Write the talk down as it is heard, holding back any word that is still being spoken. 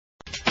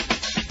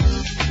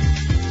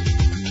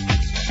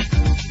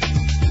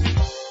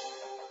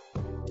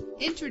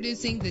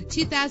Introducing the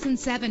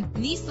 2007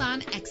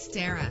 Nissan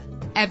Xterra.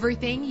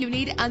 Everything you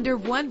need under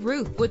one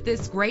roof with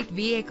this great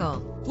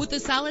vehicle. With a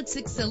solid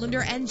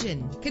 6-cylinder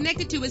engine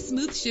connected to a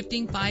smooth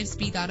shifting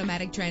 5-speed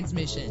automatic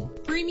transmission,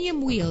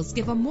 premium wheels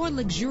give a more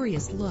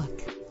luxurious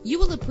look. You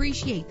will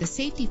appreciate the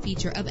safety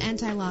feature of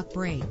anti-lock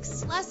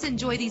brakes. Plus,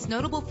 enjoy these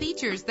notable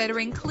features that are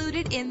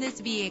included in this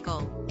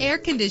vehicle: air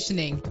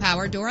conditioning,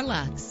 power door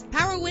locks,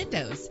 power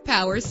windows,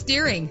 power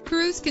steering,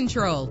 cruise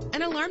control,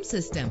 an alarm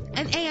system,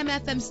 an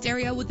AM/FM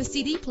stereo with a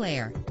CD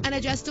player, an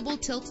adjustable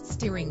tilt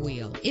steering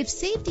wheel. If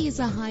safety is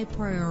a high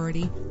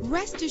priority,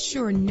 rest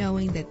assured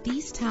knowing that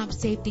these top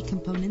safety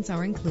components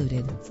are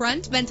included: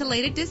 front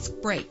ventilated disc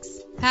brakes,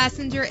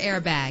 passenger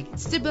airbag,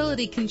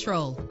 stability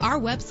control. Our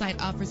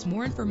website offers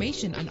more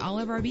information on all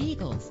of our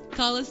vehicles.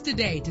 Call us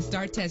today to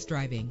start test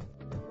driving.